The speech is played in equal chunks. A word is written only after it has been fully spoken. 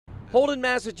Holden,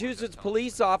 Massachusetts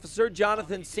police officer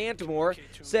Jonathan Santamore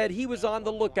said he was on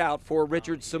the lookout for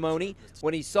Richard Simone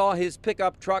when he saw his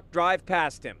pickup truck drive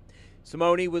past him.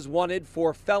 Simone was wanted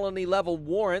for felony-level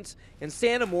warrants, and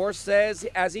Santamore says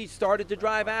as he started to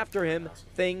drive after him,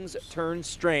 things turned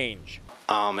strange.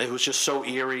 It was just so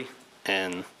eerie,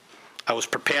 and I was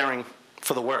preparing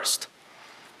for the worst.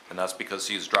 And that's because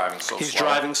he's driving so slow? He's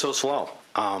driving so slow.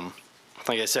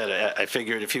 Like I said, I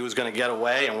figured if he was going to get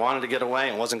away and wanted to get away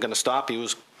and wasn't going to stop, he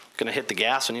was going to hit the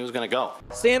gas and he was going to go.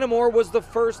 Santamore was the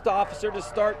first officer to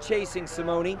start chasing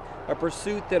Simone, a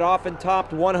pursuit that often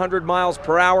topped 100 miles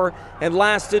per hour and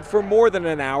lasted for more than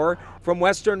an hour from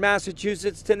western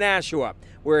Massachusetts to Nashua,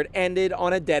 where it ended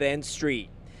on a dead-end street.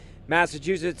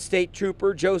 Massachusetts State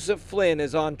Trooper Joseph Flynn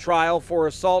is on trial for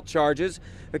assault charges,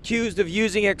 accused of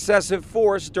using excessive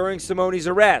force during Simone's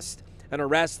arrest, an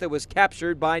arrest that was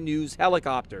captured by news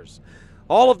helicopters.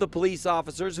 All of the police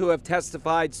officers who have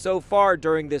testified so far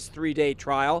during this three-day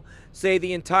trial say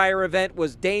the entire event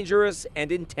was dangerous and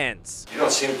intense. You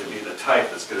don't seem to be the type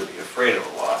that's going to be afraid of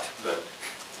a lot, but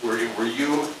were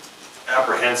you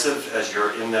apprehensive as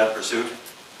you're in that pursuit?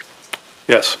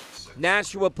 Yes.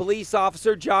 Nashua police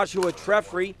officer Joshua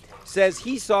Treffry says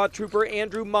he saw Trooper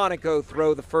Andrew Monaco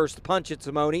throw the first punch at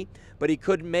Simone, but he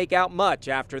couldn't make out much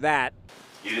after that.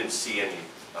 You didn't see any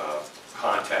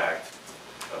contact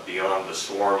beyond the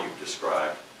swarm you've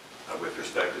described with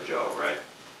respect to Joe, right?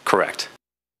 Correct.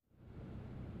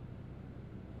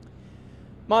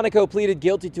 Monaco pleaded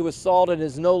guilty to assault and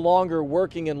is no longer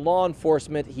working in law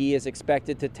enforcement. He is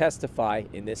expected to testify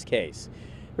in this case.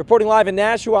 Reporting live in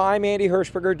Nashua, I'm Andy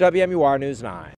Hirschberger, WMUR News 9.